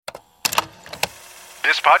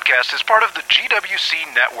This podcast is part of the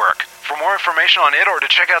GWC Network. For more information on it or to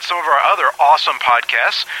check out some of our other awesome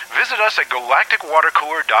podcasts, visit us at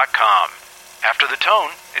galacticwatercooler.com. After the tone,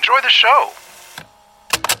 enjoy the show.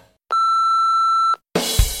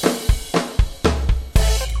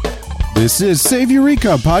 This is Save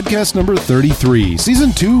Eureka, podcast number 33,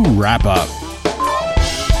 season 2 wrap-up.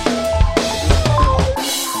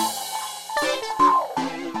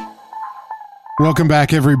 Welcome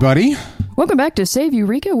back, everybody. Welcome back to Save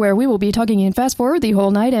Eureka, where we will be talking in fast forward the whole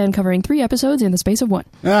night and covering 3 episodes in the space of 1.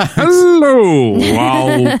 Hello!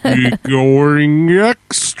 I'll be going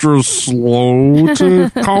extra slow to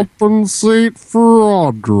compensate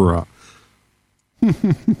for Audra.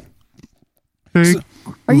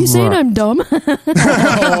 Are you saying I'm dumb?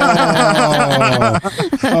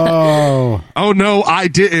 Oh no, I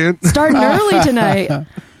didn't. Starting early tonight.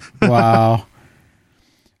 Wow.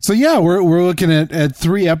 So yeah, we're looking at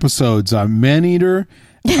 3 episodes on Man-Eater,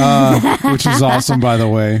 which is awesome, by the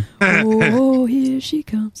way. Oh, here she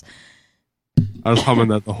comes. I was humming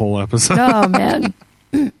that the whole episode. Oh, man.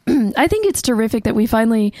 I think it's terrific that we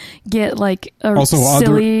finally get like a Also,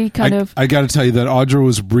 silly Audra, kind of... I got to tell you that Audra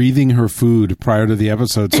was breathing her food prior to the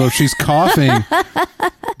episode, so if she's coughing,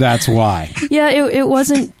 that's why. Yeah, it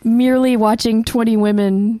wasn't merely watching 20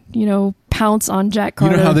 women, pounce on Jack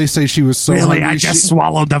Carter. You know how they say she was so Really, hungry? I just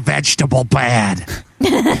swallowed the vegetable bad.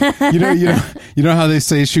 You know how they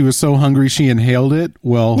say she was so hungry she inhaled it?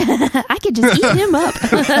 Well, I could just eat him up.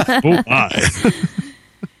 Oh my.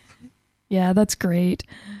 Yeah, that's great.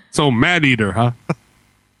 So, Man-Eater, huh?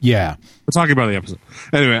 yeah. We're talking about the episode.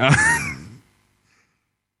 Anyway.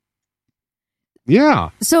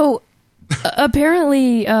 Yeah. So,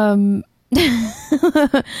 apparently,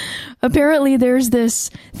 apparently there's this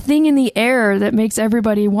thing in the air that makes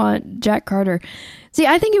everybody want Jack Carter. See,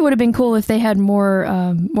 I think it would have been cool if they had more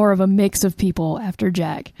of a mix of people after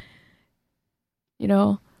Jack.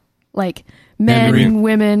 Like men, Henry.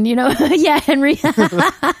 women, Yeah, Henry.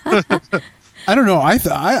 I don't know.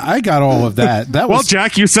 I got all of that. That Well, was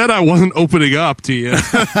Jack, you said I wasn't opening up to you.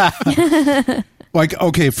 like,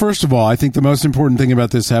 okay, first of all, I think the most important thing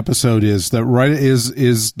about this episode is that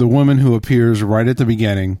is the woman who appears right at the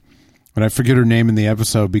beginning, and I forget her name in the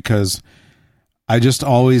episode because I just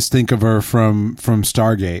always think of her from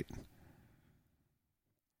Stargate.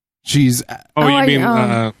 She's You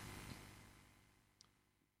mean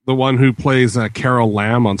the one who plays Carol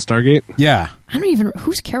Lamb on Stargate? yeah.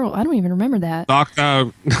 Who's Carol? I don't even remember that.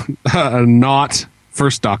 Not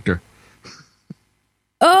First Doctor.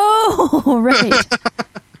 Oh, right.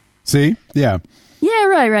 See? Yeah. Yeah,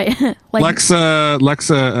 right. Like,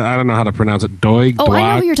 Lexa, I don't know how to pronounce it. I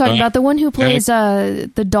know who you're talking about. The one who plays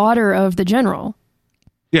the daughter of the general.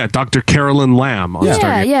 Yeah, Dr. Carolyn Lamb on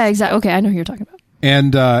Stargate. Yeah, exactly. Okay, I know who you're talking about.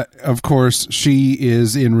 And, of course, she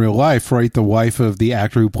is in real life, right? The wife of the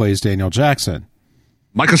actor who plays Daniel Jackson.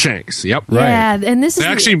 Michael Shanks, yep. Right. Yeah, and this is... They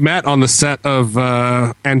actually met on the set of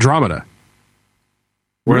Andromeda.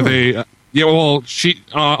 Where they... she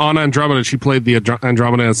on Andromeda, she played the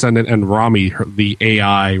Andromeda Ascendant and Rami, the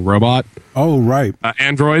AI robot. Oh, right.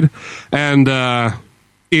 Android. And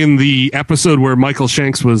in the episode where Michael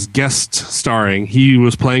Shanks was guest starring, he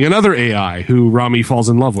was playing another AI who Rami falls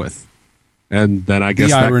in love with. And then I guess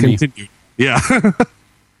The that irony. continued. Yeah.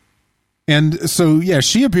 And so, yeah,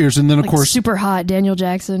 she appears, and then, of course... super hot Daniel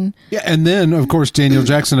Jackson. Yeah, and then, of course, Daniel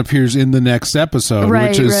Jackson appears in the next episode,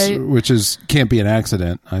 Right. which can't be an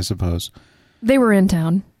accident, I suppose. They were in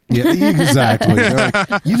town. Yeah, exactly. They're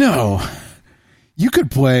like, you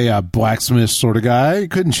could play a blacksmith sort of guy,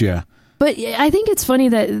 couldn't you? But I think it's funny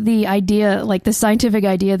that the idea, like the scientific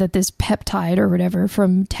idea that this peptide or whatever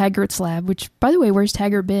from Taggart's lab, which, by the way, where's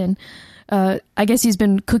Taggart been? I guess he's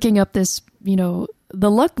been cooking up this, the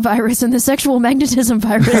luck virus and the sexual magnetism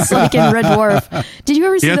virus, like in Red Dwarf. Did you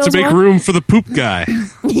ever see You those? had to make Juan? room for the poop guy.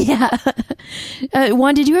 Yeah.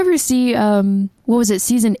 Juan, did you ever see, what was it,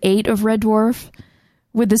 season 8 of Red Dwarf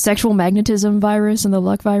with the sexual magnetism virus and the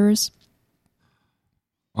luck virus?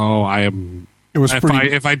 Oh, I am... It was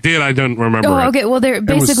If I did, I don't remember it. Okay. Well,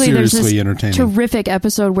 there's seriously this entertaining. terrific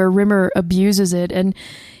episode where Rimmer abuses it, and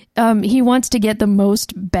he wants to get the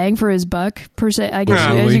most bang for his buck, per se, I guess,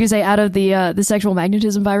 as you could say, out of the sexual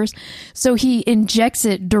magnetism virus. So he injects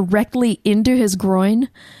it directly into his groin,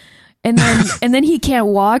 and then he can't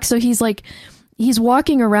walk. So he's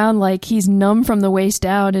walking around like he's numb from the waist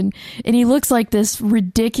down, and he looks like this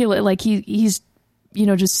ridiculous, like he's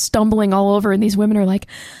just stumbling all over, and these women are like,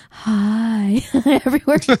 hi,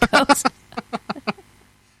 everywhere he goes.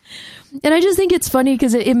 And I just think it's funny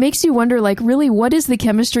because it makes you wonder, like, really, what is the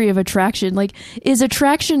chemistry of attraction? Like, is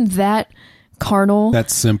attraction that carnal?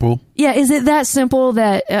 That's simple. Yeah, is it that simple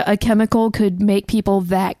that a chemical could make people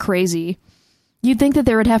that crazy? You'd think that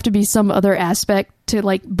there would have to be some other aspect to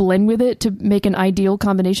like blend with it to make an ideal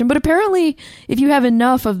combination. But apparently, if you have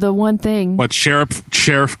enough of the one thing... What, Sheriff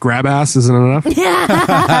Grabass isn't enough?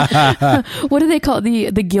 What do they call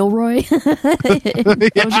it? The Gilroy?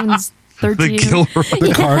 Ocean's 13. The Gilroy.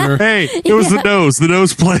 The Carter. Hey, it was the nose. The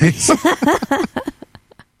nose plays.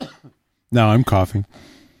 No, I'm coughing.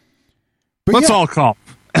 But Let's yeah. all cough.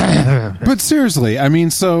 But seriously, I mean,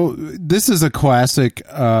 so this is a classic...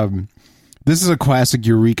 this is a classic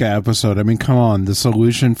Eureka episode. I mean, come on. The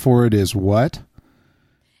solution for it is what?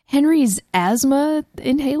 Henry's asthma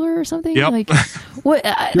inhaler or something? Yep. Like, what?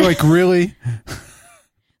 You're like, really?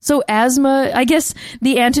 So asthma, I guess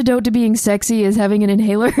the antidote to being sexy is having an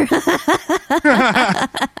inhaler.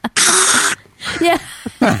 Yeah.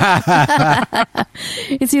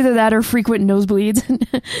 It's either that or frequent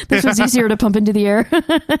nosebleeds. This was easier to pump into the air.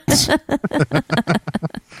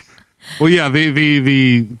 Well, yeah,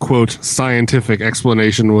 the quote scientific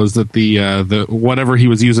explanation was that the whatever he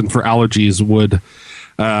was using for allergies would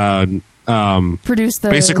Produce the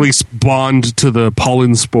basically bond to the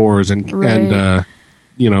pollen spores and Right.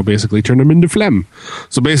 basically turn them into phlegm.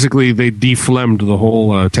 So basically, they deflemmed the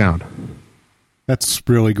whole town. That's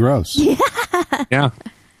really gross. Yeah.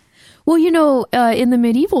 Well, in the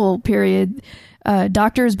medieval period,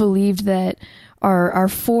 doctors believed that our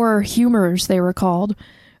four humors, they were called,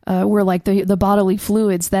 were like the bodily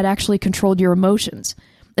fluids that actually controlled your emotions.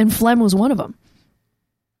 And phlegm was one of them.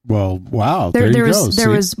 Well, wow. There you go. There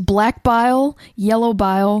was black bile, yellow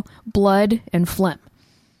bile, blood, and phlegm.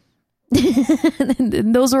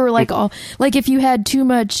 And those were like all, like if you had too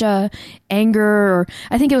much anger, or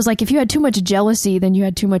I think it was like if you had too much jealousy, then you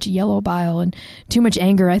had too much yellow bile, and too much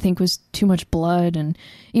anger I think was too much blood. And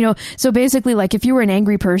so basically, like if you were an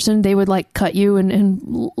angry person, they would like cut you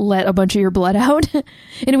and let a bunch of your blood out, and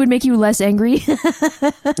it would make you less angry.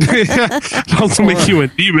 It also makes you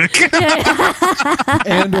anemic.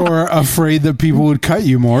 And or afraid that people would cut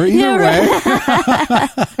you more.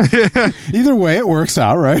 Either way, it works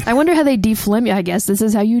out, right? I wonder how they deflem you. I guess this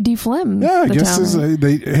is how you deflem. Yeah, I the guess town, this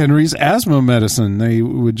right? Henry's asthma medicine. They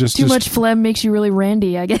would just Too much phlegm makes you really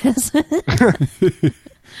randy, I guess.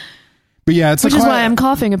 But yeah, Which is why I'm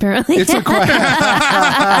coughing, apparently. It's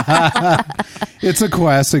a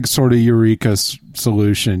classic sort of Eureka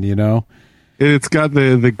solution, It's got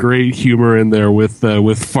the great humor in there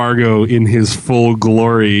with Fargo in his full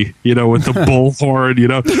glory, with the bullhorn,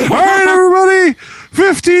 All right, everybody,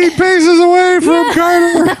 15 paces away from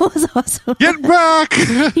Carter. That was awesome. Get back.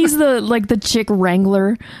 He's the chick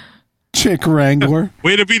wrangler. Chick wrangler.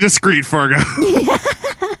 Way to be discreet, Fargo.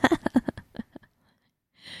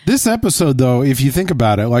 This episode, though, if you think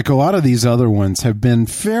about it, like a lot of these other ones have been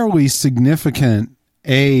fairly significant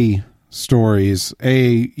A stories,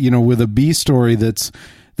 with a B story that's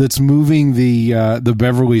moving the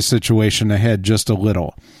Beverly situation ahead just a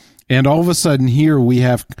little. And all of a sudden here we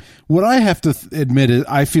have what I have to admit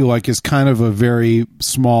I feel like is kind of a very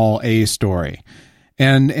small A story.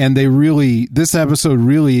 And this episode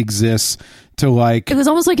really exists to like... It was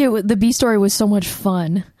almost like the B story was so much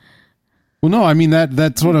fun. Well, no, I mean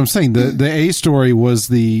that's what I'm saying. The A story was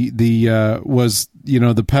the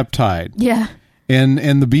peptide. Yeah.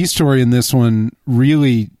 And the B story in this one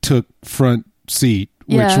really took front seat,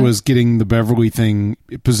 which was getting the Beverly thing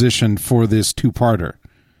positioned for this two-parter.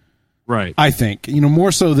 Right. I think,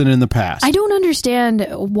 more so than in the past. I don't understand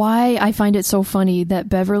why I find it so funny that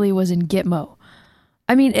Beverly was in Gitmo.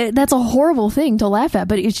 I mean, that's a horrible thing to laugh at,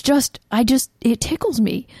 but it's just, it tickles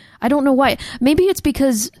me. I don't know why. Maybe it's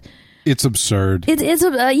because... It's absurd.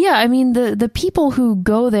 I mean, the people who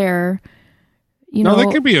go there, No,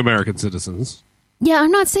 they could be American citizens. Yeah,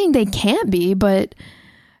 I'm not saying they can't be, but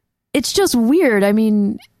it's just weird. I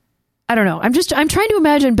mean, I don't know. I'm trying to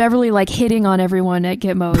imagine Beverly like hitting on everyone at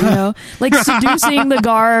Gitmo, like seducing the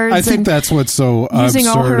guards. I think that's what's so using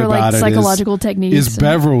absurd all her about like psychological techniques. Is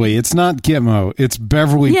Beverly? It's not Gitmo. It's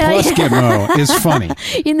Beverly plus Gitmo is funny.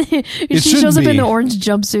 She shows up in the orange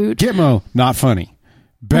jumpsuit. Gitmo, not funny.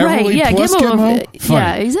 Beverly plus Gitmo, funny.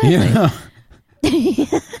 Yeah, exactly.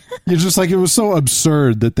 You're just like, it was so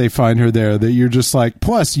absurd that they find her there that you're just like,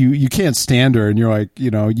 plus you can't stand her, and you're like,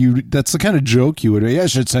 that's the kind of joke you would. I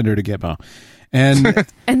should send her to Gitmo, and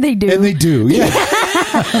and they do, yeah.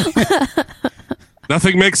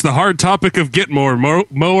 Nothing makes the hard topic of Gitmo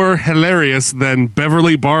more hilarious than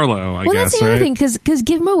Beverly Barlow, I guess. Well, that's the right? other thing, because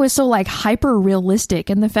Gitmo is so like hyper realistic,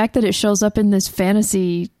 and the fact that it shows up in this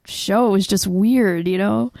fantasy show is just weird,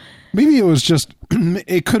 Maybe it was just,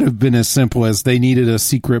 it could have been as simple as they needed a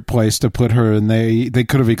secret place to put her, and they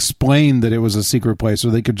could have explained that it was a secret place, or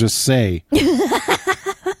they could just say.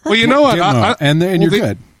 Well, you know what? And you're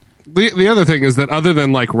good. The other thing is that other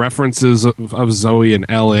than like references of Zoe in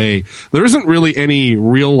L.A., there isn't really any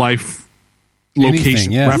real life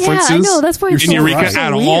location references. Yeah, I know. That's why in Eureka so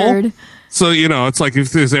at weird. all. So, you know, it's like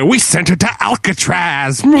if they say, we sent her to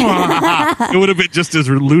Alcatraz. It would have been just as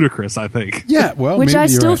ludicrous, I think. Yeah, well, which I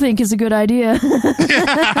still right. think is a good idea.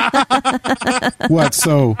 What?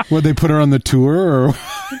 So, would they put her on the tour, or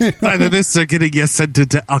either this or getting you sent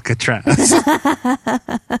to Alcatraz?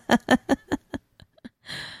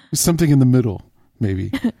 Something in the middle,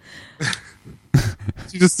 maybe.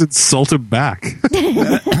 She just insulted back.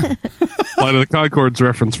 Flight of the Conchords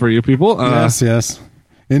reference for you people. Yes,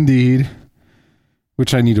 indeed.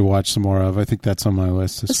 Which I need to watch some more of. I think that's on my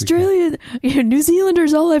list this Australia, New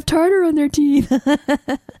Zealanders all have tartar on their teeth.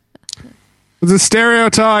 It's a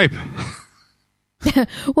stereotype.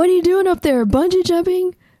 What are you doing up there? Bungee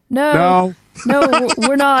jumping? No,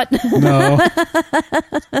 we're not. No.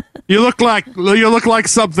 You look like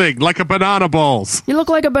something, like a banana balls. You look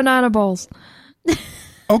like a banana balls.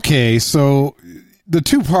 Okay, so the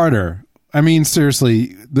two-parter. I mean,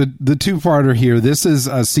 seriously, the two-parter here. This is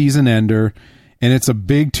a season ender, and it's a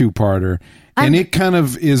big two-parter, and it kind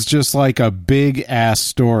of is just like a big-ass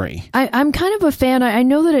story. I'm kind of a fan. I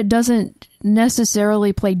know that it doesn't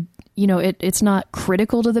necessarily play, you know, it's not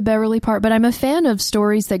critical to the Beverly part, but I'm a fan of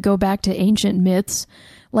stories that go back to ancient myths,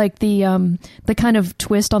 like the kind of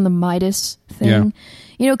twist on the Midas thing. Yeah.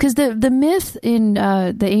 You know, because the myth in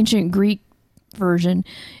the ancient Greek version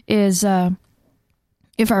is,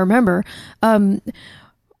 if I remember,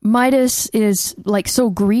 Midas is like so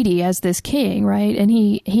greedy as this king, right? And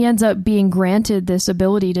he ends up being granted this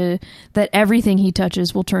ability that everything he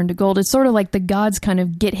touches will turn to gold. It's sort of like the gods kind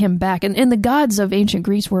of get him back. And the gods of ancient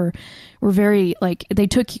Greece were very, like, they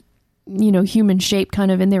took, you know, human shape kind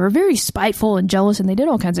of, and they were very spiteful and jealous, and they did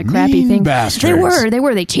all kinds of crappy things. Bastards. They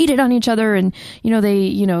were. They cheated on each other, and,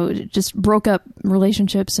 they just broke up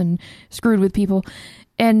relationships and screwed with people.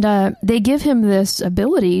 And they give him this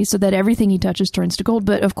ability so that everything he touches turns to gold.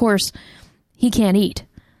 But, of course, he can't eat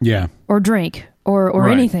or drink or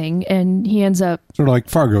Right. anything. And he ends up... Sort of like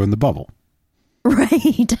Fargo in the Bubble. Right.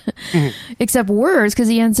 Mm-hmm. Except worse, because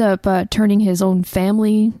he ends up turning his own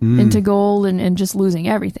family into gold and just losing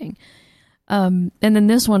everything. And then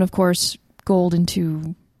this one, of course, gold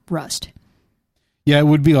into rust. Yeah, it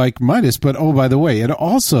would be like Midas, but, oh, by the way, it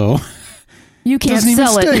also... You can't doesn't even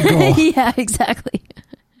sell stay gold. it. Yeah, exactly.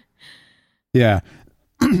 Yeah.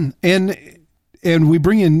 And we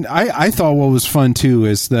bring in, I thought what was fun too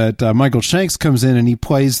is that Michael Shanks comes in and he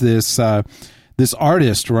plays this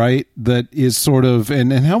artist, right? That is sort of,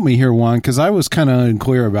 and help me here, Juan, because I was kind of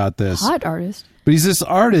unclear about this. Hot artist. But he's this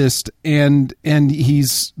artist and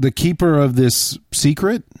he's the keeper of this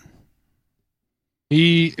secret.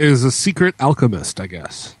 He is a secret alchemist, I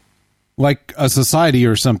guess. Like a society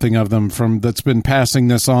or something of them that's been passing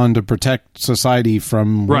this on to protect society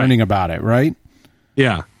from learning about it, right?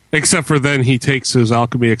 Yeah. Except for then he takes his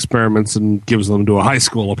alchemy experiments and gives them to a high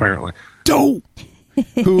school, apparently. Dope.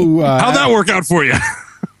 Who? How'd that work out for you?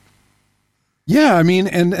 Yeah, I mean,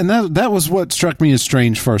 and that was what struck me as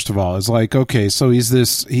strange. First of all, is like, okay, so he's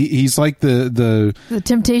this, he's like the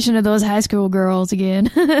temptation of those high school girls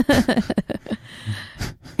again.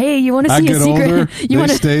 Hey, you want to I see get a secret? older, You they want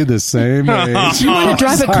to stay the same age. you want to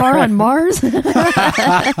drive a car on Mars?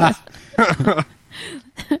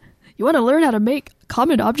 You want to learn how to make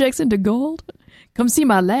common objects into gold? Come see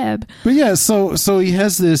my lab. But yeah, so he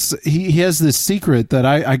has this he has this secret that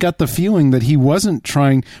I got the feeling that he wasn't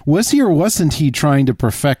trying. Was he or wasn't he trying to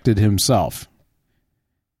perfect it himself?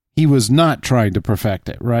 He was not trying to perfect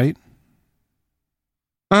it, right?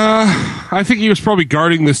 I think he was probably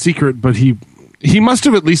guarding the secret, but he must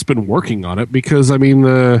have at least been working on it, because all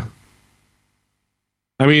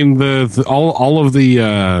of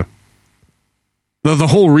the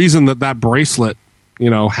whole reason that bracelet,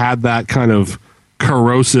 had that kind of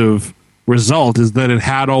corrosive result is that it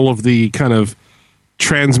had all of the kind of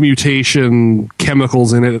transmutation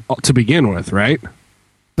chemicals in it to begin with, right?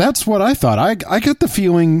 That's what I thought. I got the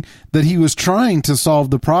feeling that he was trying to solve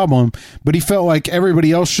the problem, but he felt like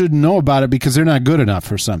everybody else shouldn't know about it because they're not good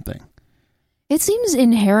enough or something. It seems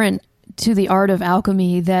inherent to the art of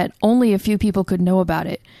alchemy that only a few people could know about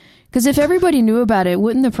it. Because if everybody knew about it,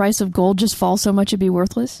 wouldn't the price of gold just fall so much it'd be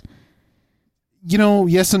worthless?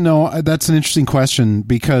 Yes and no. That's an interesting question,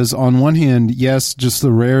 because on one hand, yes, just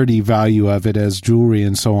the rarity value of it as jewelry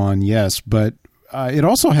and so on, yes, but it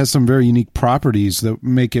also has some very unique properties that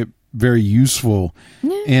make it very useful,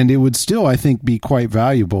 and it would still, I think, be quite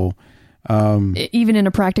valuable. Even in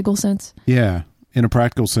a practical sense. Yeah, in a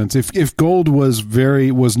practical sense. If gold was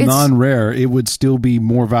non-rare, it would still be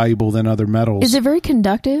more valuable than other metals. Is it very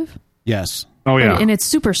conductive? Yes. Oh, yeah. And it's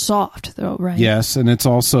super soft, though, right? Yes, and it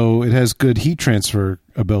has good heat transfer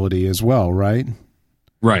ability as well, right?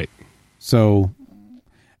 Right. So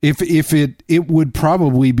if it would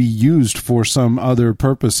probably be used for some other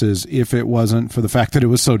purposes if it wasn't for the fact that it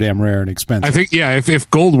was so damn rare and expensive. I think, if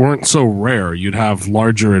gold weren't so rare, you'd have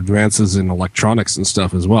larger advances in electronics and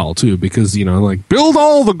stuff as well, too, because, like, build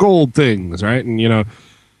all the gold things, right? And,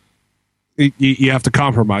 you have to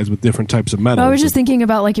compromise with different types of metals. I was just thinking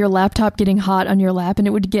about like your laptop getting hot on your lap, and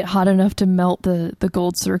it would get hot enough to melt the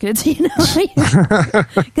gold circuits.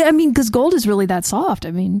 I mean, because gold is really that soft.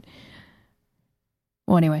 I mean,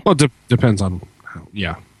 well, anyway. Well, depends on how.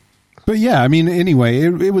 Yeah. But yeah, I mean, anyway,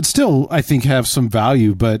 it would still, I think, have some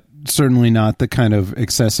value, but certainly not the kind of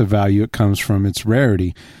excessive value it comes from its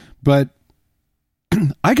rarity. But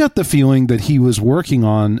I got the feeling that he was working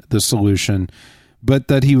on the solution, but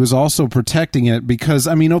that he was also protecting it because,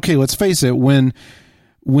 I mean, okay, let's face it, when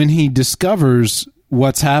he discovers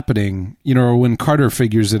what's happening, or when Carter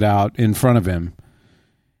figures it out in front of him,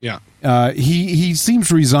 yeah, he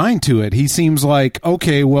seems resigned to it. He seems like,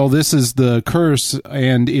 okay, well, this is the curse,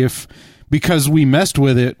 and because we messed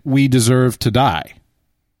with it, we deserve to die.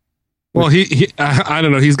 Well, I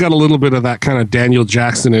don't know. He's got a little bit of that kind of Daniel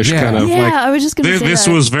Jackson-ish kind of. Yeah, like, I was just going to say this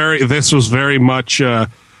that. This was very much.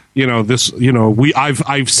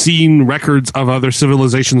 I've seen records of other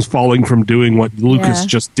civilizations falling from doing what Lucas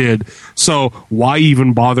just did. So why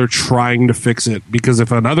even bother trying to fix it? Because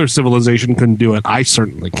if another civilization can do it, I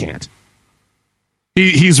certainly can't.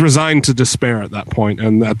 He's resigned to despair at that point,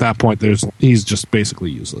 and at that point, he's just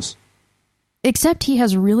basically useless. Except he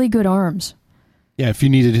has really good arms. Yeah, if you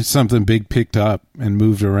needed something big picked up and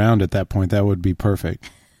moved around at that point, that would be perfect.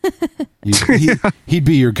 He'd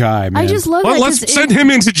be your guy, man. I just love that. Let's send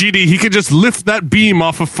him into GD. He could just lift that beam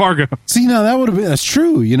off of Fargo. See, now that's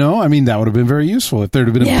true. I mean, that would have been very useful if there'd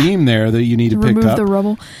have been a beam there that you needed picked up. Remove the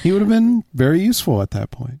rubble. He would have been very useful at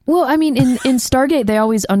that point. Well, I mean, in Stargate, they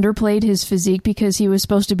always underplayed his physique because he was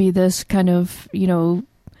supposed to be this kind of,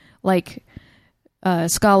 like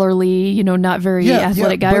scholarly, not very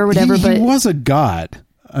athletic guy or whatever. But he was a god.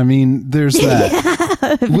 I mean, there's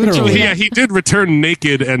that. Literally. Yeah, he did return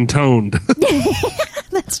naked and toned.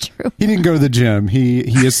 That's true. He didn't go to the gym. He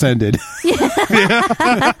ascended.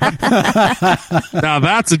 Now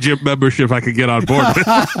that's a gym membership I could get on board with.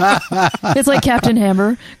 It's like Captain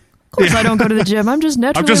Hammer. Of course, I don't go to the gym. I'm just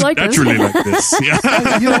naturally like this. Yeah.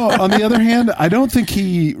 On the other hand, I don't think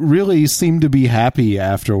he really seemed to be happy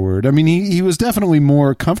afterward. I mean, he was definitely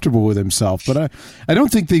more comfortable with himself, but I don't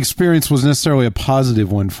think the experience was necessarily a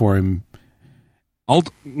positive one for him.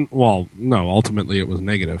 Ultimately it was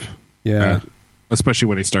negative. Yeah. Especially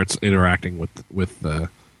when he starts interacting with all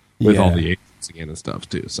the agents again and stuff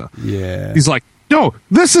too. So yeah, he's like, no,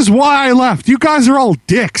 this is why I left. You guys are all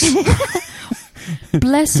dicks.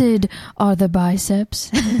 Blessed are the biceps.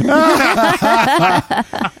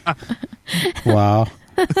 Wow.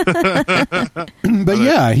 But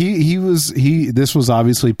yeah, this was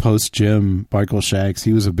obviously post gym Michael Shanks.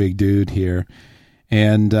 He was a big dude here.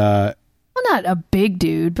 And well, not a big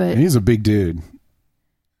dude, but he's a big dude.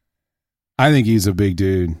 I think he's a big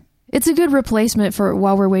dude. It's a good replacement for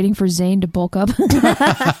while we're waiting for Zane to bulk up.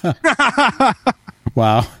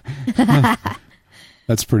 Wow.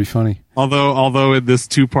 That's pretty funny. Although in this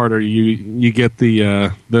two-parter, you get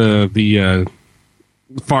the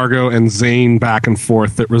Fargo and Zane back and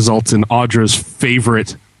forth that results in Audra's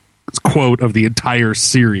favorite quote of the entire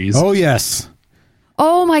series. Oh yes.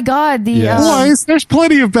 Oh my God! Boys, there's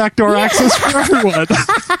plenty of backdoor access for everyone.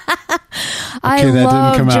 I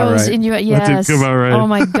love Joe's Inuit. Yes. That didn't come out right. Oh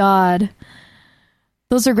my God.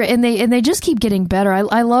 Those are great, and they just keep getting better.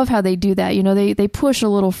 I love how they do that. They push a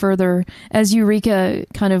little further as Eureka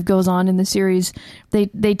kind of goes on in the series.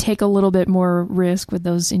 They take a little bit more risk with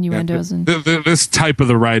those innuendos. And this type of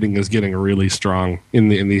the writing is getting really strong in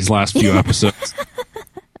these last few episodes.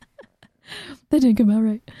 That didn't come out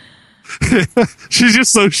right. She's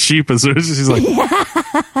just so sheepish. She's like,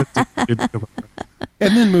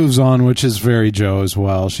 and then moves on, which is very Joe as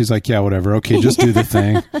well. She's like, yeah, whatever. Okay, just do the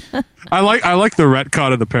thing. I like the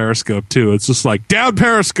retcon of the periscope too. It's just like, down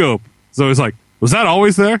periscope. So he's like, was that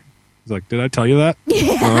always there? He's like, did I tell you that?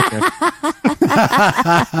 Oh,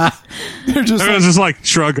 okay. Everyone's just like,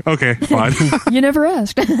 shrug. Okay, fine. You never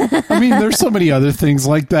asked. I mean, there's so many other things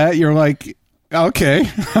like that. You're like, okay.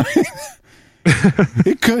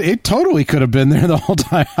 It totally could have been there the whole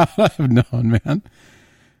time. I have known, man.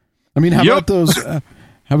 I mean, how about those? How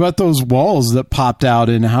about those walls that popped out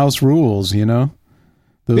in House Rules? You know,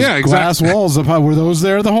 those glass walls that were those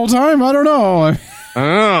there the whole time? I don't know. I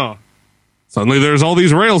don't know. Suddenly, there's all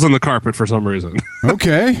these rails in the carpet for some reason.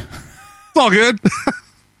 Okay, it's all good.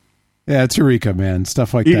 Yeah, it's Eureka, man.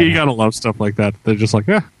 Stuff like that. You gotta love stuff like that. They're just like,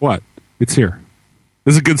 what? It's here.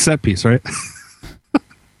 This is a good set piece, right?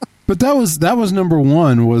 But that was number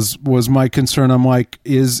one. Was my concern? I'm like,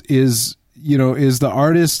 is the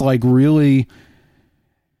artist like really?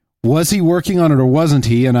 Was he working on it or wasn't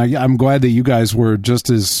he? And I'm glad that you guys were just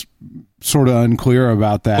as sort of unclear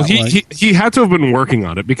about that. Well, he had to have been working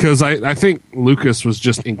on it because I think Lucas was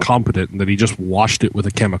just incompetent and that he just washed it with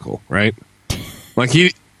a chemical, right? Like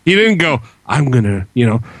he didn't go, I'm going to,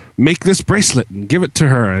 make this bracelet and give it to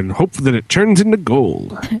her and hope that it turns into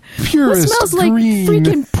gold. Purest smells green. Like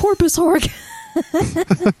freaking porpoise hork.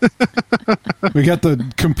 We got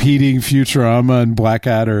the competing Futurama and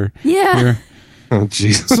Blackadder. Yeah. Here. Oh,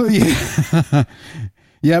 Jesus. So, yeah.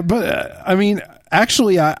 Yeah, but I mean,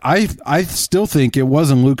 actually, I still think it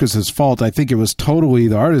wasn't Lucas's fault. I think it was totally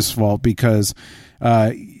the artist's fault because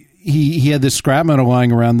he had this scrap metal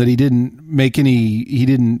lying around that he didn't make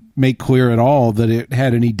clear at all that it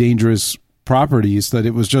had any dangerous properties, that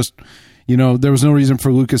it was just, there was no reason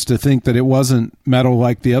for Lucas to think that it wasn't metal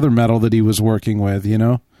like the other metal that he was working with,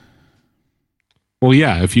 Well,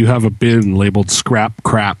 yeah, if you have a bin labeled scrap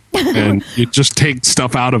crap and you just take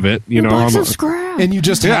stuff out of it, scrap. And you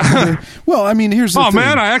just have to, well, I mean, here's the thing. Oh,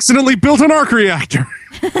 man, I accidentally built an arc reactor.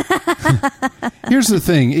 Here's the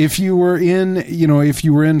thing. If you were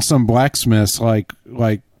in some blacksmith's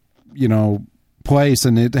place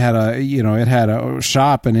and it had a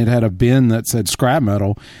shop and it had a bin that said scrap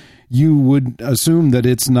metal, you would assume that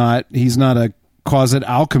he's not a closet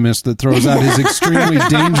alchemist that throws out his extremely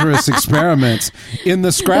dangerous experiments in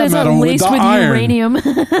the scrap metal with the iron. Uranium.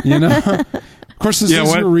 Of course, this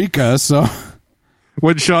is Eureka, so.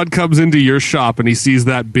 When Sean comes into your shop and he sees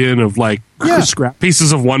that bin of scrap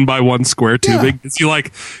pieces of 1x1 square tubing, is he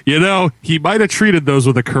like, he might have treated those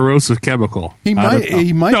with a corrosive chemical. He might.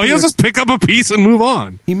 No, he'll just pick up a piece and move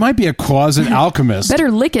on. He might be a closet alchemist. Better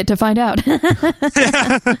lick it to find out.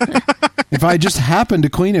 If I just happen to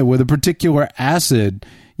clean it with a particular acid,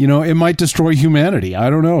 it might destroy humanity. I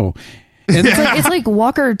don't know. And it's like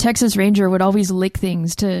Walker, Texas Ranger, would always lick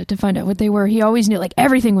things to find out what they were. He always knew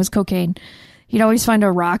everything was cocaine. He'd always find a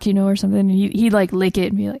rock, or something, and he'd lick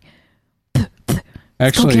it and be like,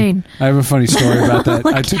 actually, cocaine. I have a funny story about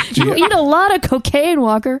that. You eat a lot of cocaine,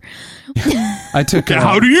 Walker. How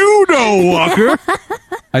do you know, Walker?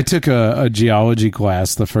 I took a geology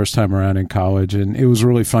class the first time around in college, and it was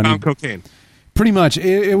really funny. Found cocaine. Pretty much.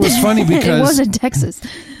 It was funny because it was in Texas.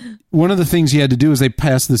 One of the things you had to do is they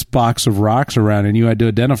passed this box of rocks around, and you had to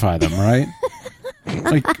identify them, right?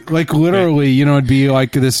 like literally, it'd be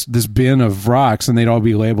like this bin of rocks, and they'd all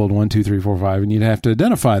be labeled 1, 2, 3, 4, 5, and you'd have to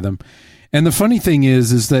identify them. And the funny thing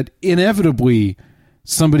is that inevitably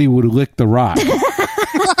somebody would lick the rock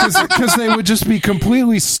because they would just be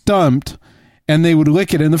completely stumped, and they would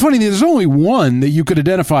lick it. And the funny thing is, there's only one that you could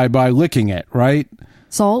identify by licking it, right?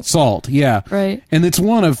 Salt, yeah, right. And it's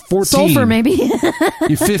one of 14. Sulfur, maybe.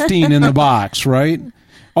 15 in the box, right?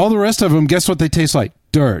 All the rest of them, guess what they taste like?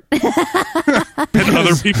 Dirt. And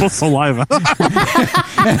other people's saliva.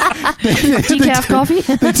 Decaf coffee.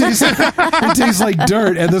 They taste like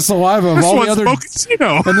dirt, and the saliva of all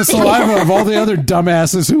the other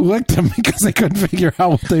dumbasses who licked them because they couldn't figure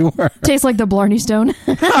out what they were. Tastes like the Blarney Stone.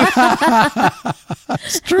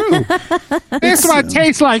 It's true. This one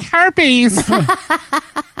tastes like herpes.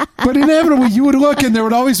 But inevitably, you would look, and there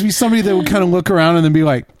would always be somebody that would kind of look around and then be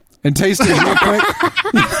like, and taste it real quick.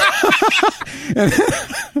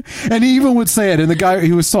 and he even would say it. And the guy,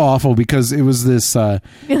 he was so awful because it was this... You're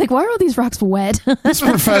like, why are all these rocks wet? This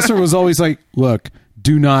professor was always like, look,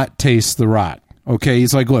 do not taste the rock. Okay?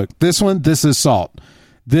 He's like, look, this is salt.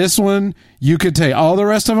 This one, you could taste. All the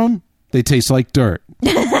rest of them, they taste like dirt.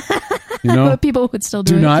 But people would still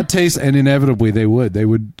do it. Do not taste, and inevitably they would. They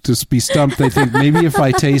would just be stumped. They think, maybe if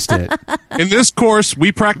I taste it. In this course,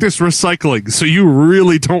 we practice recycling, so you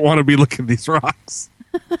really don't want to be looking at these rocks.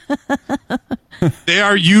 They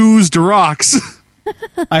are used rocks.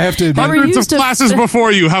 I have to admit, hundreds of classes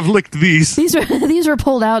before you have licked these. These were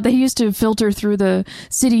pulled out. They used to filter through the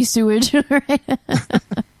city sewage. Right?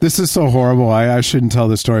 This is so horrible. I shouldn't tell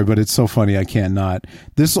this story, but it's so funny. I can't not.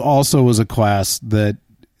 This also was a class that...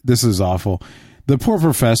 This is awful. The poor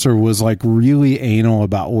professor was really anal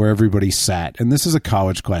about where everybody sat. And this is a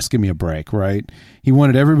college class. Give me a break, right? He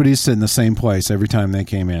wanted everybody to sit in the same place every time they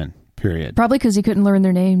came in, period. Probably because he couldn't learn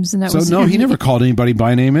their names. And no, he never called anybody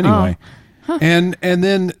by name anyway. And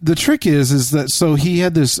then the trick is that so he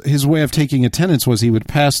had his way of taking attendance was he would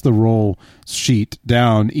pass the roll sheet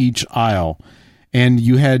down each aisle, and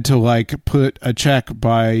you had to like put a check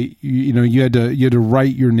by you had to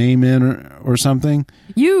write your name in or something.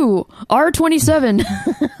 You R27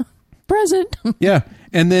 present. Yeah,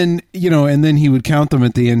 and then he would count them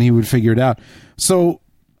at the end. He would figure it out. So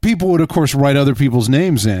people would, of course, write other people's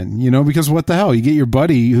names in, because what the hell? You get your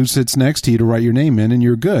buddy who sits next to you to write your name in, and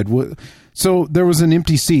you're good. So there was an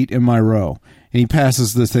empty seat in my row, and he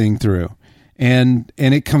passes the thing through, and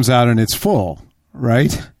it comes out and it's full,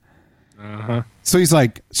 right? Uh-huh. So he's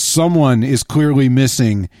like, someone is clearly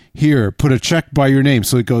missing here. Put a check by your name.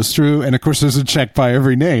 So it goes through, and of course there's a check by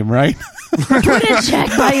every name, right? Put a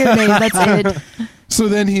check by your name. That's it. So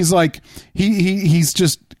then he's like, he's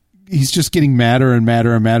just getting madder and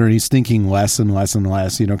madder and madder, and he's thinking less and less and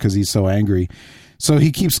less, because he's so angry. So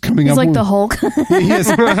he keeps coming He's up. He's like with, the Hulk. He is.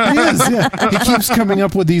 Yeah. He keeps coming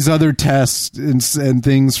up with these other tests and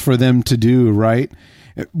things for them to do, right?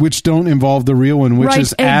 Which don't involve the real one, which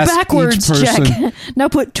is ask backwards each person. Check. Now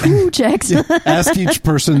put 2 checks. Ask each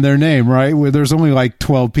person their name, right? Where there's only like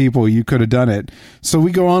 12 people, you could have done it. So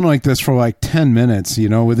we go on like this for like 10 minutes,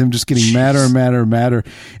 with him just getting madder and madder and madder.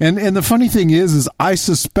 And the funny thing is I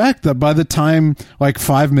suspect that by the time like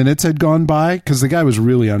 5 minutes had gone by, because the guy was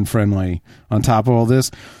really unfriendly on top of all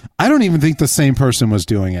this, I don't even think the same person was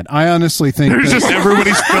doing it. I honestly think there's just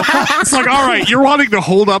everybody's. It's like, all right, you're wanting to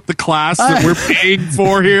hold up the class that we're paying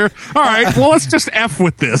for here. All right, well, let's just F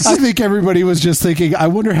with this. I think everybody was just thinking, I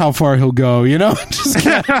wonder how far he'll go, just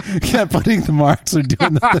kept putting the marks or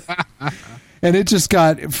doing the thing. And it just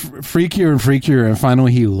got freakier and freakier, and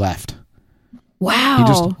finally he left. Wow. He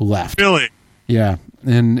just left. Really? Yeah.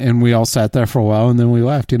 And we all sat there for a while, and then we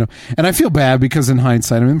left, And I feel bad because in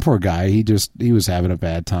hindsight, poor guy, he was having a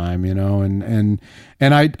bad time, and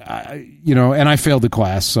I failed the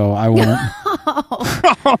class, so I won't,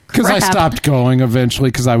 because I stopped going eventually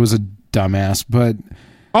because I was a dumbass, but.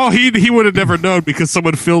 Oh, he would have never known because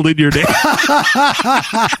someone filled in your name. You're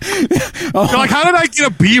like, how did I get a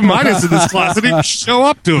B- in this class? I didn't show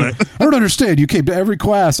up to it. I don't understand. You came to every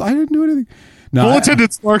class. I didn't do anything. No, full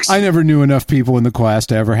attendance marks. I never knew enough people in the class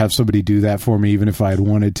to ever have somebody do that for me, even if I had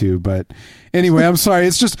wanted to. But anyway, I'm sorry.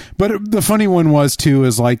 It's just, but the funny one was too,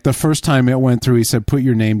 is like the first time it went through, he said, put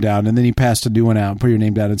your name down. And then he passed a new one out and put your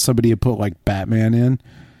name down. And somebody had put like Batman in,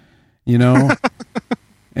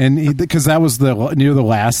 and because that was near the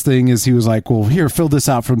last thing is he was like, well, here, fill this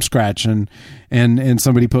out from scratch. And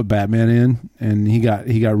somebody put Batman in, and he got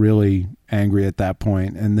really angry at that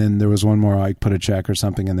point. And then there was one more, like put a check or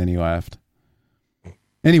something. And then he left.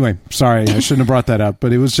 Anyway, sorry, I shouldn't have brought that up,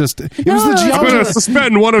 but it was just, it was the geology. I'm going to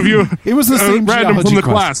suspend one of you. It was the same random from the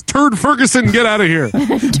class. Turd Ferguson, get out of here.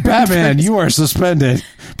 Batman, you are suspended.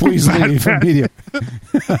 Please leave immediately.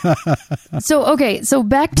 So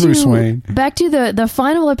back to Bruce Wayne. Back to the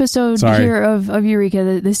final episode here of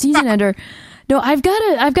Eureka, the season ender. No, I've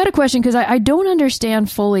got a question because I don't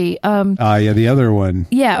understand fully. The other one.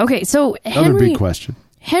 Yeah. Okay. So Another big question.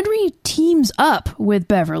 Henry teams up with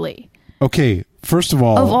Beverly. Okay. First of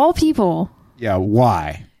all people. Yeah.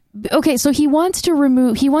 Why? Okay. So he wants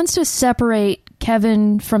to separate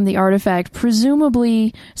Kevin from the artifact,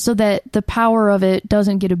 presumably so that the power of it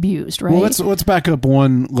doesn't get abused, right? Well, let's back up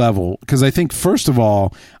one level, because I think first of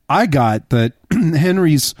all, I got that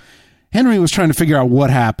Henry was trying to figure out what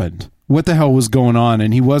happened, what the hell was going on,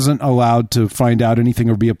 and he wasn't allowed to find out anything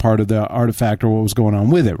or be a part of the artifact or what was going on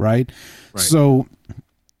with it, right? So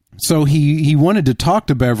he wanted to talk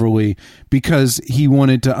to Beverly because he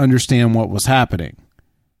wanted to understand what was happening,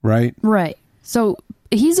 right? Right. So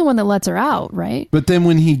he's the one that lets her out, right? But then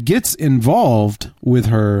when he gets involved with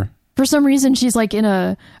her, for some reason she's like in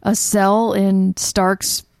a cell in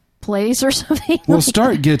Stark's place or something. Well,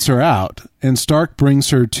 Stark gets her out, and Stark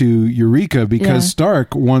brings her to Eureka because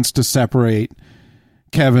Stark wants to separate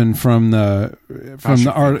Kevin from the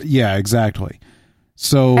art. Yeah, exactly.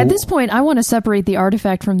 So at this point, I want to separate the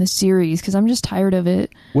artifact from the series because I'm just tired of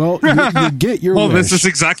it. Well, you get your wish. This is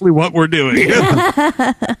exactly what we're doing.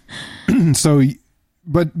 So,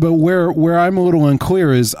 but where I'm a little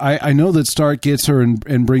unclear is I know that Stark gets her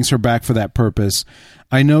and brings her back for that purpose.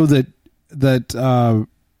 I know that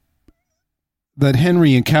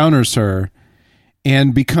Henry encounters her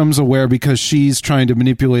and becomes aware because she's trying to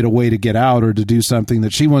manipulate a way to get out or to do something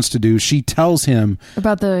that she wants to do. She tells him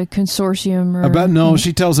about the consortium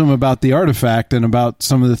she tells him about the artifact and about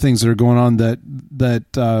some of the things that are going on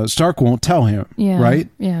that Stark won't tell him. Yeah. Right?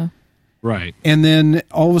 Yeah. Right. And then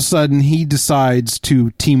all of a sudden he decides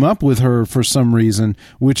to team up with her for some reason,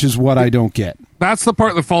 which is what I don't get. That's the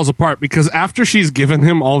part that falls apart, because after she's given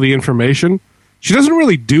him all the information, she doesn't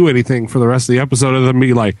really do anything for the rest of the episode other than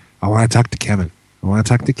be like, I want to talk to Kevin. I want to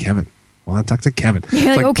talk to Kevin. I want to talk to Kevin.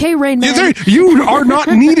 You're like, okay, Rain Man. You are not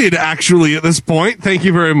needed, actually, at this point. Thank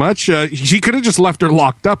you very much. She could have just left her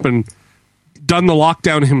locked up and done the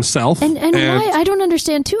lockdown himself. And why? I don't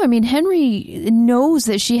understand, too. I mean, Henry knows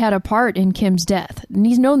that she had a part in Kim's death, and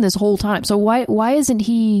he's known this whole time. So why isn't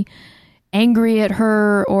he angry at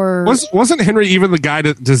her? Or wasn't Henry even the guy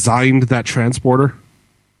that designed that transporter?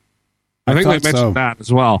 I think they mentioned that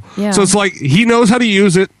as well. Yeah. So it's like he knows how to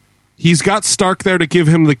use it. He's got Stark there to give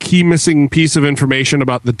him the key missing piece of information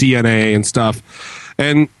about the DNA and stuff.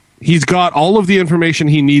 And he's got all of the information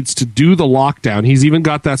he needs to do the lockdown. He's even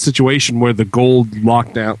got that situation where the gold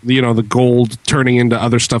lockdown, the gold turning into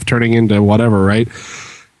other stuff, turning into whatever, right?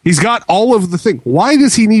 He's got all of the thing. Why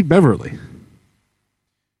does he need Beverly?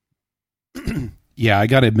 Yeah, I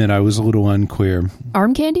got to admit, I was a little unclear.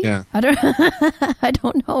 Arm candy? Yeah. I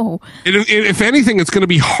don't know. If anything, it's going to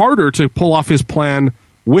be harder to pull off his plan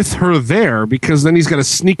with her there, because then he's got to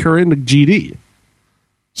sneak her into GD.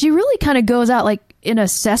 She really kind of goes out like in a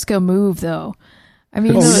Seska move, though. I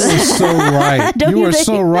mean, you are so right. You are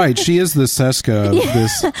so right. She is the Seska of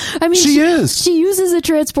this. I mean, she is. She uses the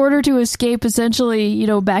transporter to escape, essentially,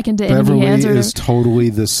 back into Beverly enemy hands. Beverly is totally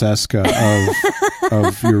the Seska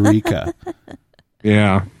of Eureka.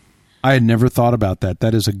 Yeah. I had never thought about that.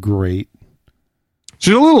 That is a great...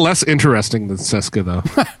 She's a little less interesting than Seska, though.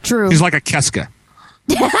 True. She's like a Keska.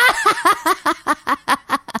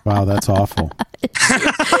 Wow, that's awful.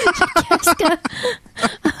 Keska.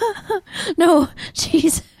 No,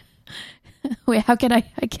 she's... Wait, how can I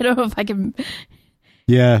don't know if I can...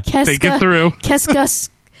 Yeah. Keska, take it through.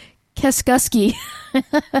 Keskusky.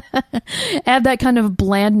 Add that kind of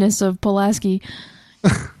blandness of Pulaski.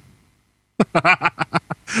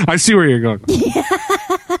 I see where you're going.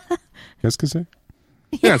 Qu'est-ce que c'est?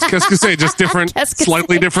 Yeah, it's qu'est-ce que c'est, just different,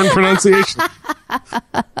 slightly different pronunciation.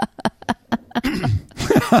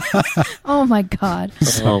 Oh my God.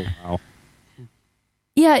 Oh, wow.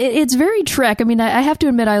 Yeah, it's very Trek. I mean, I have to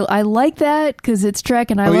admit, I like that because it's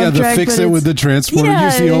Trek, and I love Trek. Fix it with the transporter.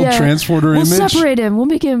 Use the old transporter image. We'll separate him. We'll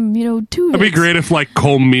make him, two. That'd be great if, like,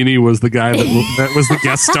 Cole Meany was the guy that was the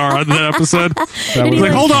guest star on that episode. That was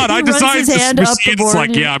like, hold on, I designed this machine. It's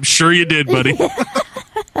like, yeah, I'm sure you did, buddy.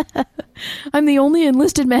 I'm the only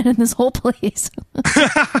enlisted man in this whole place.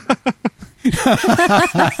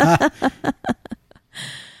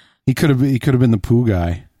 He could have been the poo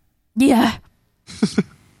guy. Yeah.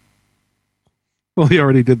 Well, he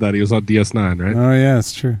already did that. He was on DS9, right? Oh yeah,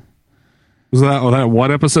 it's true. Was that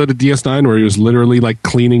one episode of DS9 where he was literally like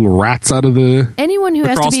cleaning rats out of the anyone who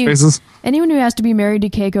has to be spaces? Anyone who has to be married to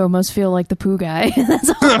Keiko must feel like the poo guy.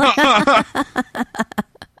 That's all.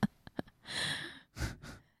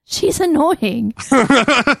 She's annoying.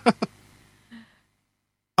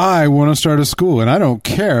 I want to start a school, and I don't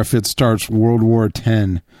care if it starts World War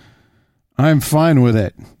X. I'm fine with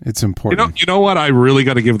it. It's important. You know what I really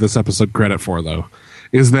got to give this episode credit for, though,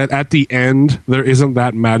 is that at the end, there isn't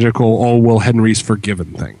that magical, oh, well, Henry's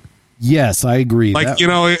forgiven thing. Yes, I agree. Like,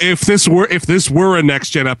 if this were a Next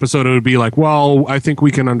Gen episode, it would be like, well, I think we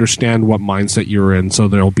can understand what mindset you're in, so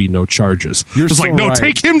there'll be no charges. You're just so like, no, right.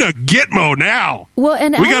 Take him to Gitmo now. Well,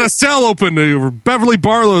 and we got a cell open to Beverly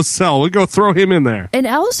Barlow's cell. We go throw him in there. And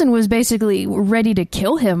Allison was basically ready to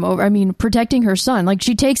kill him protecting her son. Like,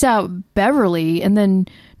 she takes out Beverly and then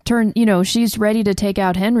she's ready to take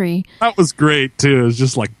out Henry. That was great too. It was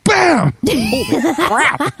just like, bam! Holy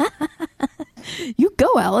crap! You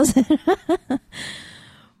go, Allison.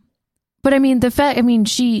 But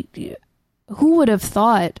who would have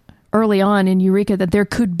thought early on in Eureka that there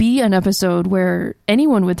could be an episode where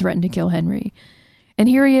anyone would threaten to kill Henry? And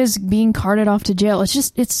here he is being carted off to jail.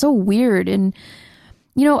 It's so weird. And,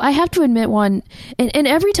 I have to admit, Juan, and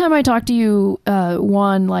every time I talk to you,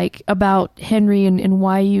 Juan, like about Henry and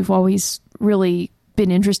why you've always really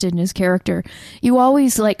been interested in his character, you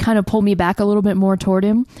always like kind of pull me back a little bit more toward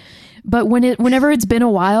him. But whenever it's been a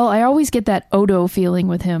while, I always get that Odo feeling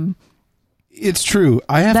with him. It's true.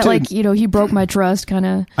 He broke my trust, kind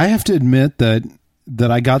of. I have to admit that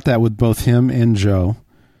I got that with both him and Joe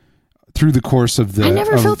through the course of I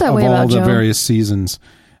never felt that way about all the Joe. various seasons.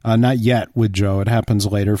 Not yet with Joe. It happens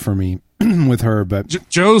later for me with her. But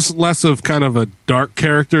Joe's less of kind of a dark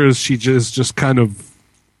character. As she just kind of.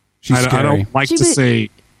 She's scary. I don't like to say.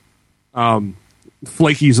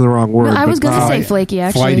 Flaky's the wrong word. No, I was going to say flaky.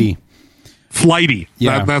 Actually, flighty.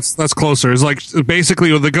 Yeah, that's closer. It's like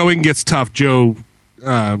basically when the going gets tough, Joe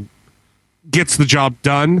gets the job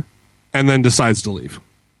done and then decides to leave.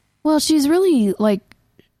 Well, she's really like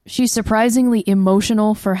she's surprisingly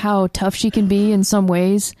emotional for how tough she can be in some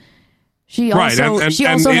ways. She also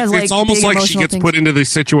has like it's almost big like she gets things. put into these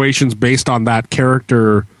situations based on that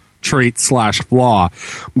character trait / flaw,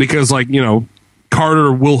 because like, you know,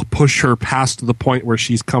 Carter will push her past the point where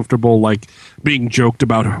she's comfortable like being joked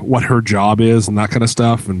about what her job is and that kind of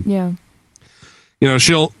stuff, and Yeah. you know,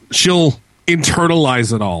 she'll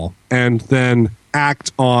internalize it all and then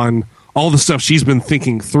act on all the stuff she's been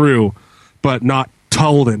thinking through but not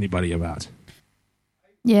told anybody about.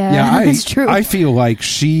 Yeah, that's true. I feel like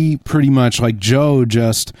she pretty much, like Jo,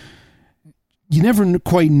 just, you never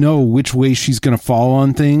quite know which way she's going to fall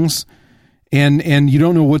on things. And you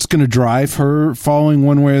don't know what's going to drive her falling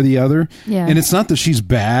one way or the other. Yeah. And it's not that she's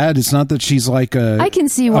bad. It's not that she's like I can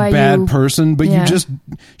see why a bad person, but yeah.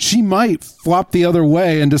 she might flop the other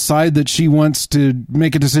way and decide that she wants to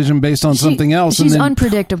make a decision based on something else. She's and then,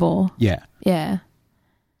 unpredictable. Yeah. Yeah.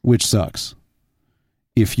 Which sucks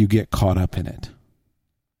if you get caught up in it.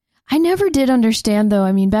 I never did understand, though.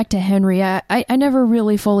 I mean, back to Henry, I never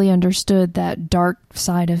really fully understood that dark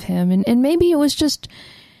side of him. And maybe it was just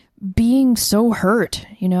being so hurt,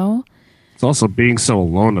 you know? It's also being so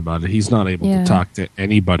alone about it. He's not able to talk to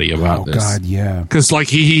anybody about this. Oh, God, yeah. Because, like,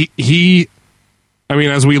 he I mean,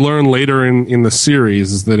 as we learn later in the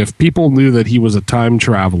series, is that if people knew that he was a time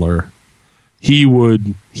traveler, he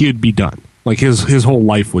would be done. Like, his whole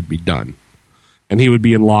life would be done. And he would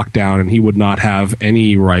be in lockdown, and he would not have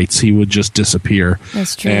any rights. He would just disappear.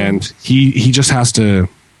 That's true. And he just has to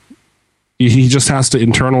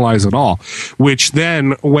internalize it all. Which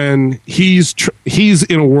then, when he's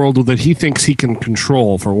in a world that he thinks he can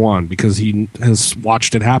control, for one, because he has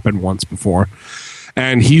watched it happen once before,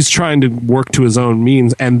 and he's trying to work to his own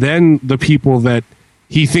means, and then the people that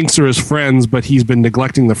he thinks are his friends, but he's been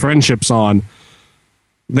neglecting the friendships on,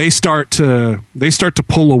 they start to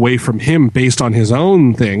pull away from him based on his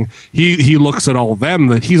own thing. He looks at all of them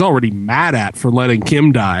that he's already mad at for letting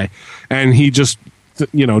Kim die, and he just,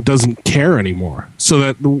 you know, doesn't care anymore.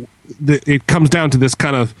 So that it comes down to this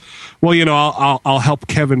kind of, well, you know, I'll help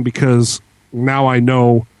Kevin because now I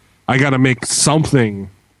know I got to make something.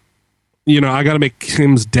 You know, I got to make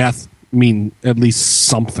Kim's death mean at least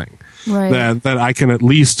something. Right. That I can at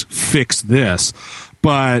least fix this.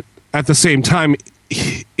 But at the same time,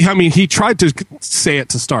 he tried to say it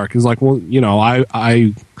to Stark. He's like, well, you know,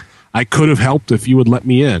 I could have helped if you would let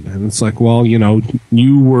me in. And it's like, well, you know,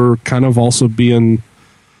 you were kind of also being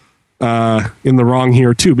in the wrong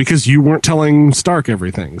here too, because you weren't telling Stark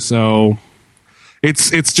everything. So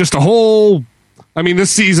it's just a whole, I mean,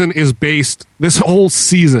 this whole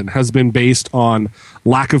season has been based on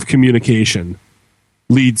lack of communication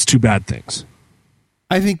leads to bad things.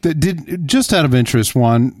 I think that just out of interest,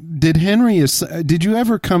 Juan, did you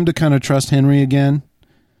ever come to kind of trust Henry again?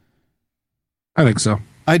 I think so.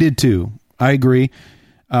 I did too. I agree.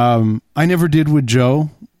 I never did with Jo,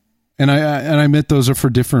 and I admit those are for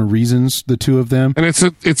different reasons, the two of them. And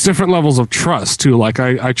it's different levels of trust too. Like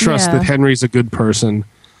I trust that Henry's a good person.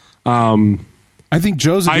 I think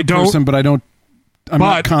Jo's a good person, but I'm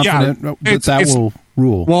not confident that will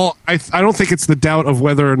rule. Well, I don't think it's the doubt of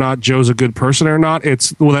whether or not Jo's a good person or not.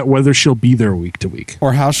 It's whether she'll be there week to week.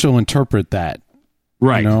 Or how she'll interpret that.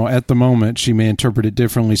 Right. You know, at the moment, she may interpret it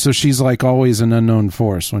differently. So she's like always an unknown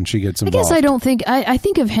force when she gets involved. I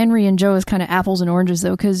think of Henry and Jo as kind of apples and oranges,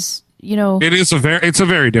 though, because, you know... It's a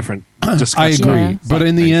very different discussion. I agree. Yeah. But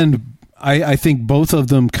in the end, I think both of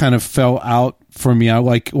them kind of fell out for me. I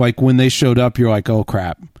like when they showed up, you're like, oh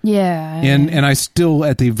crap. Yeah. And I still,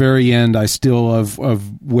 at the very end, of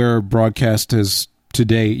where broadcast is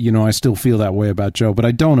today, you know, I still feel that way about Jo, but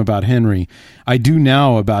I don't about Henry. I do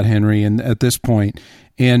now about Henry, and at this point,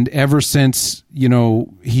 and ever since, you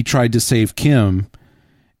know, he tried to save Kim,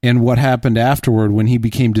 and what happened afterward when he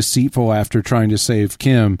became deceitful after trying to save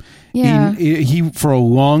Kim, he for a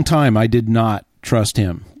long time, I did not trust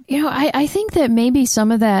him. You know, I think that maybe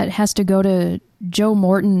some of that has to go to Joe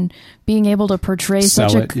Morton being able to portray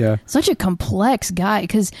such a complex guy.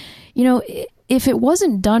 Because, you know, if it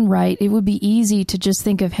wasn't done right, it would be easy to just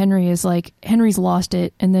think of Henry as like, Henry's lost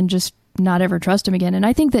it, and then just not ever trust him again. And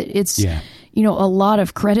I think that it's, you know, a lot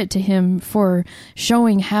of credit to him for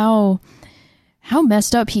showing how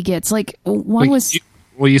messed up he gets. Like,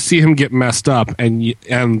 you see him get messed up, and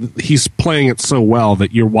he's playing it so well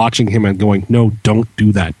that you're watching him and going, no, don't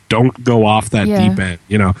do that. Don't go off that deep end.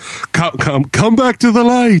 You know, come back to the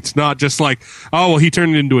light. Not just like, oh, well, he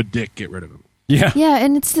turned into a dick. Get rid of him. Yeah. Yeah.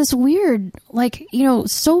 And it's this weird, like, you know,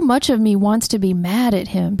 so much of me wants to be mad at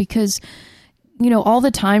him because, you know, all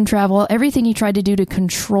the time travel, everything he tried to do to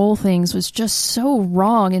control things was just so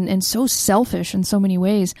wrong and so selfish in so many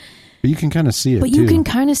ways. But you can kind of see it. But too. you can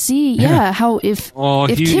kind of see, how if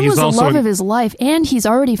Kim was the love of his life, and he's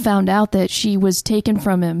already found out that she was taken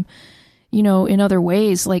from him, you know, in other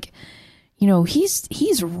ways, like, you know,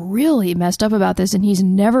 he's really messed up about this, and he's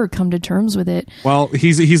never come to terms with it. Well,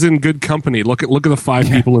 he's in good company. Look at the 5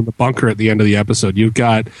 people in the bunker at the end of the episode. You've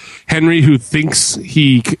got Henry, who thinks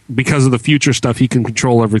because of the future stuff, he can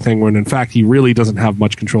control everything, when in fact he really doesn't have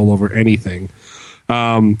much control over anything.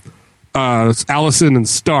 Allison and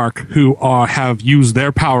Stark, who have used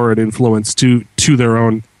their power and influence to their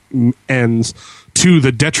own ends, to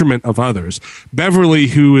the detriment of others. Beverly,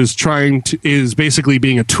 who is basically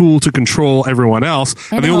being a tool to control everyone else.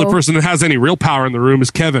 And the only person that has any real power in the room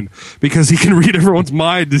is Kevin, because he can read everyone's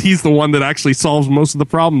mind. He's the one that actually solves most of the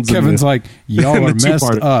problems. Kevin's like, y'all are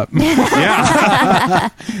messed up. Yeah.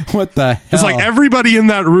 What the hell? It's like everybody in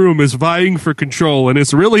that room is vying for control, and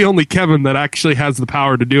it's really only Kevin that actually has the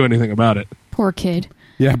power to do anything about it. Poor kid.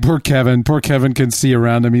 Yeah, poor Kevin. Poor Kevin can see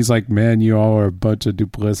around him. He's like, man, you all are a bunch of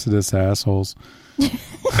duplicitous assholes.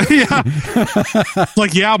 Yeah. It's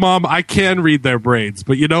like, yeah, Mom, I can read their brains,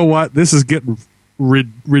 but you know what? This is getting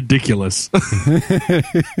ridiculous.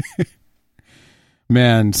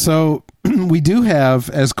 Man, so we do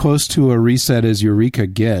have as close to a reset as Eureka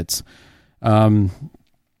gets.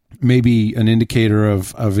 Maybe an indicator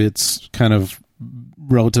of its kind of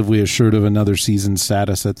relatively assured of another season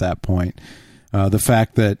status at that point. The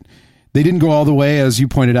fact that they didn't go all the way, as you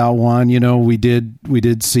pointed out, Juan. You know, we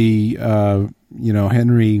did see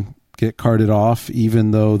Henry get carted off,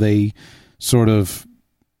 even though they sort of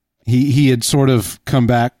he had sort of come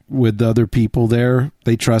back with the other people there.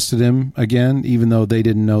 They trusted him again, even though they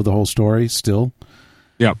didn't know the whole story still.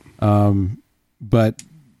 Yep. But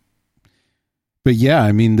yeah,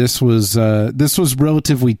 I mean, this was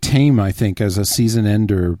relatively tame, I think, as a season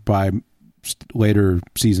ender by later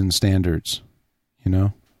season standards. You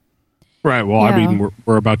know. Right. Well, I mean,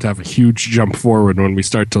 we're about to have a huge jump forward when we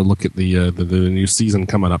start to look at the new season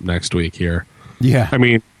coming up next week here. Yeah. I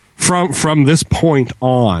mean, from this point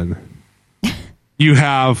on, you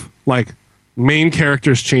have like main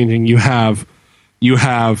characters changing. You have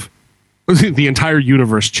the entire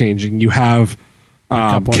universe changing. You have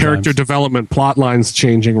character development, plot lines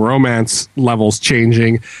changing, romance levels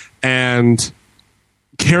changing, and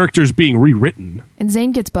characters being rewritten. And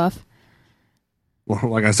Zane gets buff.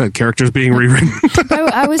 Well, like I said, characters being rewritten.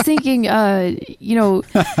 I was thinking,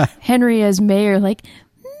 Henry as mayor, like,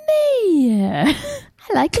 mayor.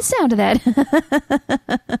 I like the sound of that.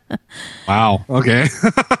 Wow. Okay.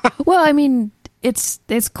 Well, I mean, it's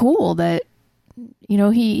cool that, you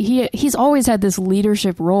know, he's always had this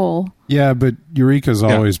leadership role. Yeah, but Eureka's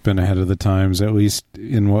always been ahead of the times, at least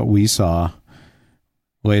in what we saw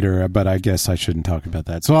later. But I guess I shouldn't talk about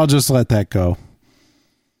that. So I'll just let that go.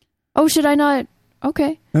 Oh, should I not?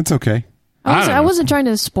 Okay. That's okay. I wasn't trying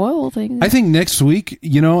to spoil things. I think next week,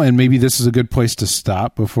 and maybe this is a good place to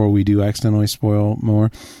stop before we do accidentally spoil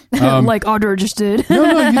more. Like Audra just did.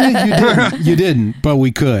 No, you didn't, but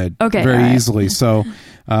we could very easily. So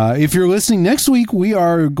if you're listening next week, we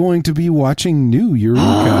are going to be watching New Eureka.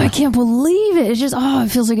 Oh, I can't believe it. It's just, it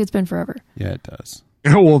feels like it's been forever. Yeah, it does.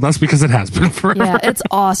 Well, that's because it has been forever. Yeah, it's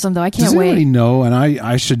awesome, though. I can't wait. Does anybody know, and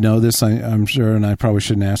I should know this, I'm sure, and I probably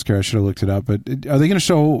shouldn't ask her. I should have looked it up. But are they going to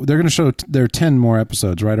show, they're going to show, there are 10 more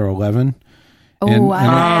episodes, right, or 11? Oh,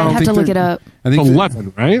 I have to look it up. I think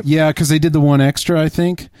 11, right? Yeah, because they did the one extra, I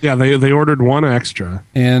think. Yeah, they ordered one extra.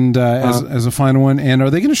 And as a final one. And are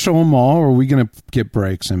they going to show them all, or are we going to get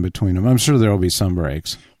breaks in between them? I'm sure there will be some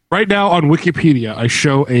breaks. Right now on Wikipedia, I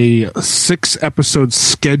show a 6-episode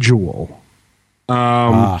schedule.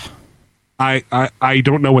 I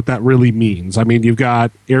don't know what that really means. I mean, you've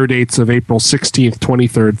got air dates of April 16th,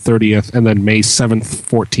 23rd, 30th, and then May 7th,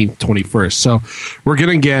 14th, 21st. So we're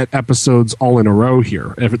going to get episodes all in a row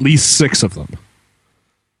here, at least 6 of them.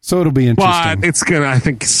 So it'll be interesting. But it's going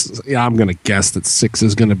to, I'm going to guess that 6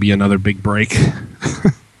 is going to be another big break.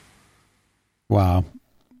 Wow.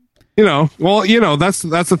 That's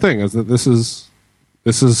the thing, is that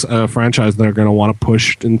this is a franchise they're going to want to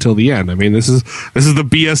push until the end. I mean, this is the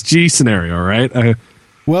BSG scenario, right?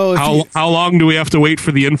 How long do we have to wait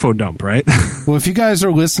for the info dump, right? Well, if you guys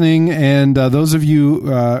are listening, and those of you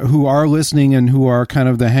who are listening and who are kind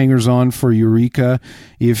of the hangers-on for Eureka,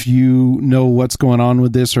 if you know what's going on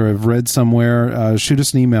with this or have read somewhere, shoot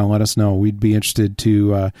us an email. Let us know. We'd be interested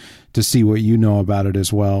to see what you know about it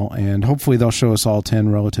as well. And hopefully they'll show us all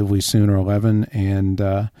 10 relatively soon, or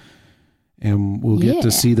 11, and we'll get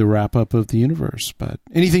to see the wrap up of the universe. But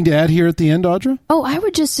anything to add here at the end, Audra? Oh, I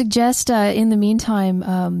would just suggest in the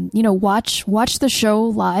meantime, watch the show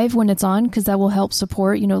live when it's on, because that will help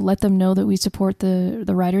support, let them know that we support the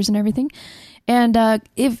writers and everything. And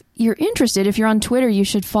if you're interested, if you're on Twitter, you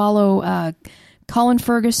should follow Colin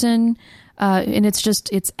Ferguson, and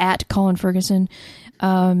it's at Colin Ferguson,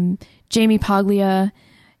 Jamie Paglia,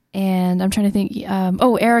 and I'm trying to think,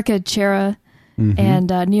 Erica Chera,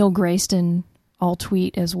 and Neil Grayston all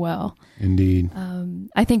tweet as well. Indeed.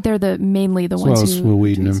 I think they're mainly the ones who... As well as Will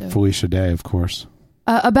Wheaton and Felicia Day, of course.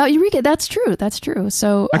 About Eureka, that's true.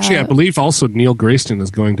 So actually, I believe also Neil Grayston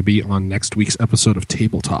is going to be on next week's episode of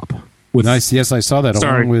Tabletop. Nice. Yes, I saw that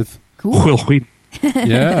along with Will Wheaton.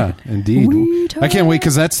 Yeah, indeed. I can't wait,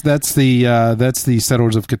 because that's the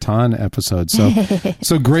Settlers of Catan episode. So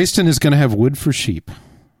Grayston is going to have wood for sheep.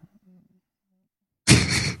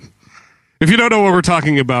 If you don't know what we're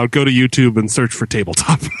talking about, go to YouTube and search for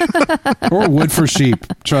Tabletop. Or wood for sheep.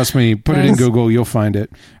 Trust me, put it in Google, you'll find it,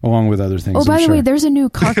 along with other things. Oh, by the way, there's a new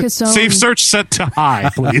Carcassonne. Save search set to high,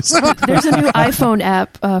 please. There's a new iPhone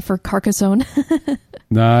app for Carcassonne.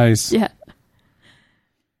 Nice. Yeah.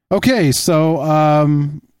 Okay, so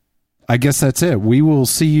I guess that's it. We will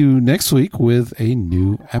see you next week with a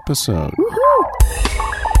new episode.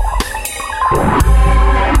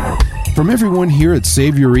 From everyone here at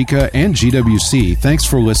Save Eureka and GWC, thanks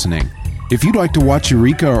for listening. If you'd like to watch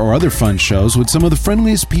Eureka or other fun shows with some of the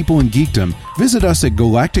friendliest people in geekdom, visit us at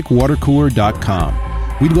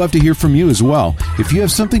galacticwatercooler.com. We'd love to hear from you as well. If you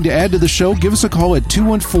have something to add to the show, give us a call at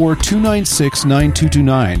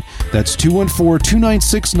 214-296-9229. That's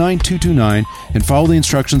 214-296-9229, and follow the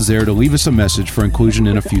instructions there to leave us a message for inclusion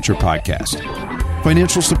in a future podcast.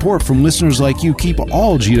 Financial support from listeners like you keep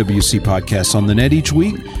all GWC podcasts on the net each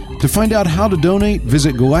week. To find out how to donate,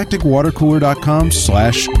 visit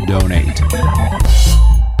galacticwatercooler.com/donate.